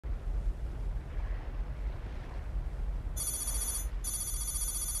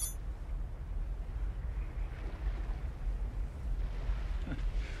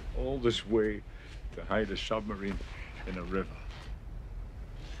all this way to hide a submarine in a river.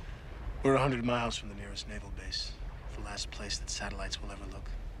 We're 100 miles from the nearest naval base. The last place that satellites will ever look.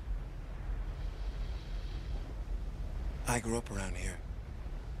 I grew up around here.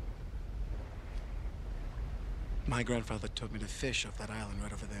 My grandfather taught me to fish off that island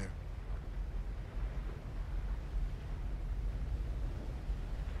right over there.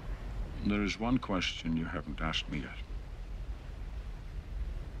 There is one question you haven't asked me yet.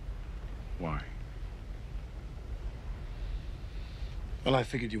 Why? Well, I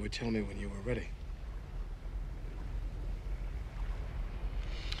figured you would tell me when you were ready.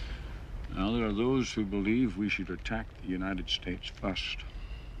 Now, there are those who believe we should attack the United States first.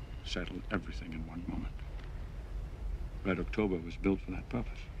 Settle everything in one moment. Red October was built for that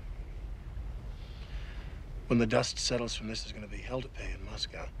purpose. When the dust settles from this, there's going to be hell to pay in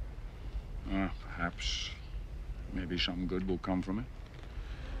Moscow. Perhaps. Maybe some good will come from it.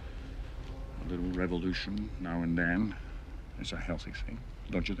 A little revolution now and then is a healthy thing,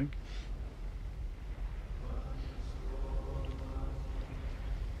 don't you think?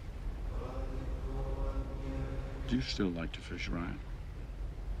 Do you still like to fish, Ryan?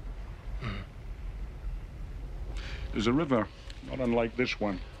 There's a river, not unlike this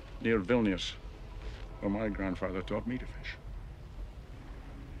one, near Vilnius, where my grandfather taught me to fish.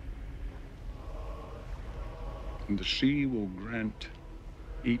 And the sea will grant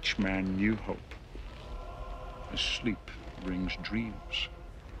each man new hope, as sleep brings dreams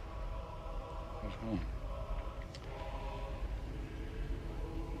of home.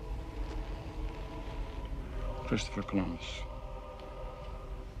 Christopher Columbus.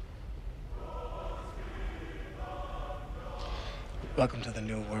 Welcome to the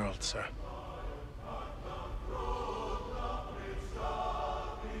New World, sir.